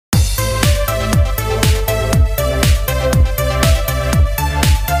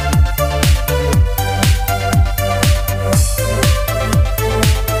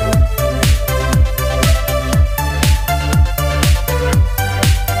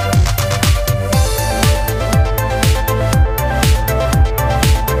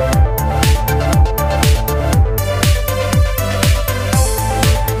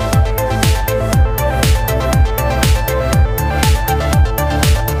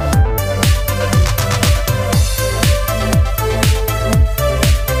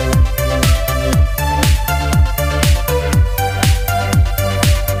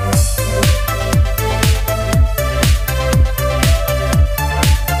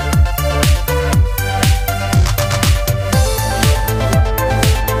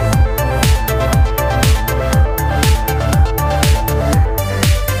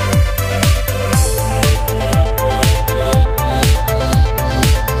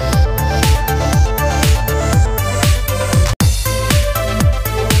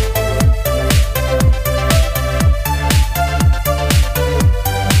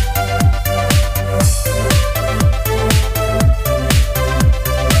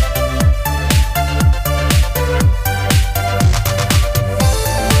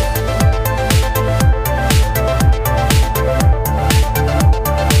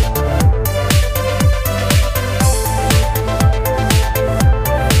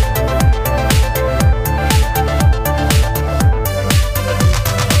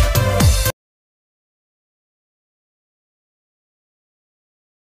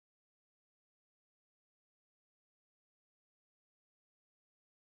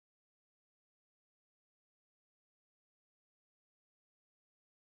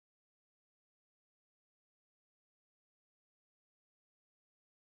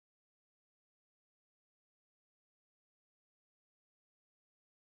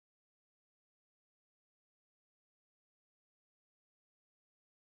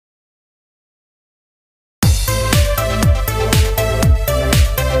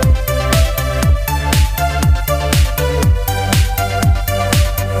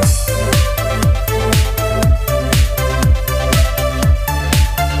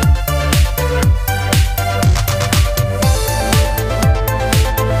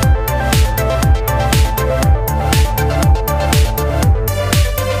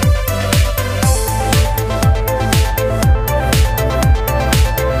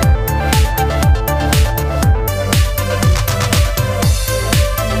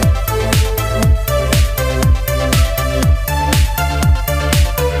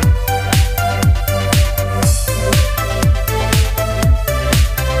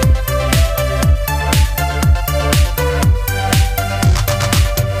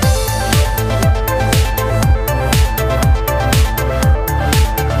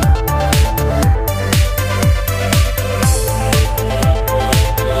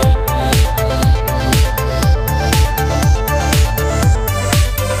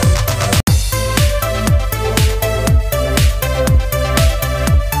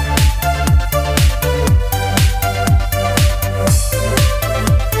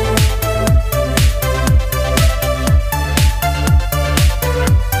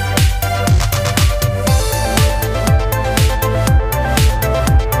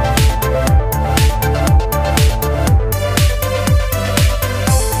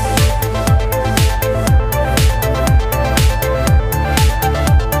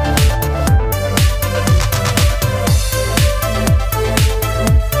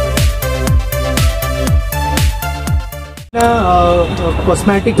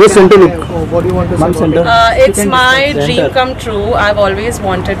cosmetic Just center look. What do you want to say about it? It's my dream come true. I've always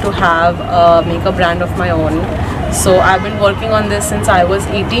wanted to have a makeup brand of my own. So I've been working on this since I was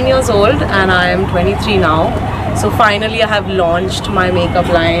 18 years old and I am 23 now. So finally I have launched my makeup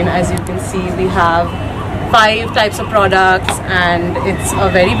line. As you can see, we have 5 types of products and it's a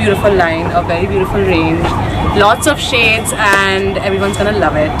very beautiful line, a very beautiful range. Lots of shades and everyone's gonna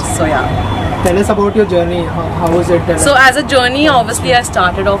love it. So yeah. Tell us about your journey. How was it? So as a journey, obviously I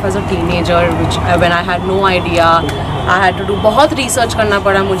started off as a teenager, which when I had no idea, I had to do बहुत research करना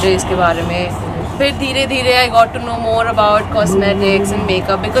पड़ा मुझे इसके बारे में. फिर धीरे धीरे I got to know more about cosmetics and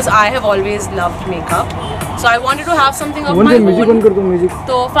makeup because I have always loved makeup. So I wanted to have something of my own.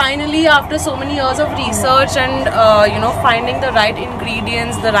 So finally, after so many years of research and finding the right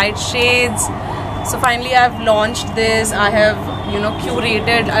ingredients, the right shades, so finally I've launched this. I have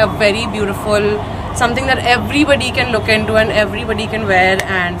curated a very beautiful, something that everybody can look into and everybody can wear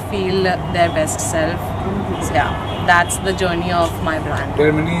and feel their best self. So yeah, that's the journey of my brand. There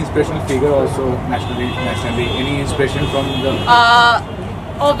are many inspirational figures also nationally. Any inspiration from the?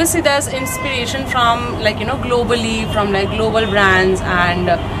 Obviously there's inspiration from globally, from global brands and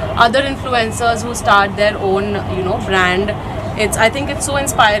other influencers who start their own brand. I think it's so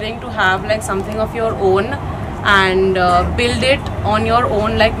inspiring to have something of your own and build it on your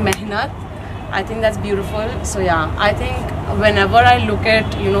own mehnat. I think that's beautiful. So yeah, I think whenever I look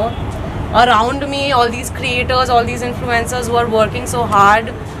at around me, all these creators, all these influencers who are working so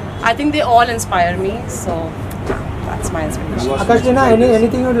hard, I think they all inspire me. So that's my inspiration. Akashlina,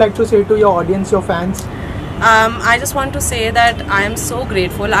 anything you'd like to say to your audience, your fans? I just want to say that I am so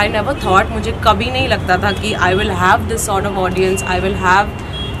grateful. I never thought, मुझे कभी नहीं लगता था कि I will have this sort of audience. I will have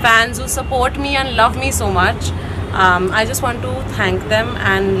fans who support me and love me so much. I just want to thank them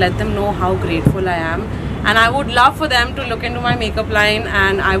and let them know how grateful I am. And I would love for them to look into my makeup line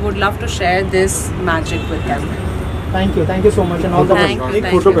and I would love to share this magic with them. Thank you so much and all the best.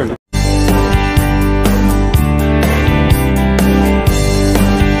 Thank you.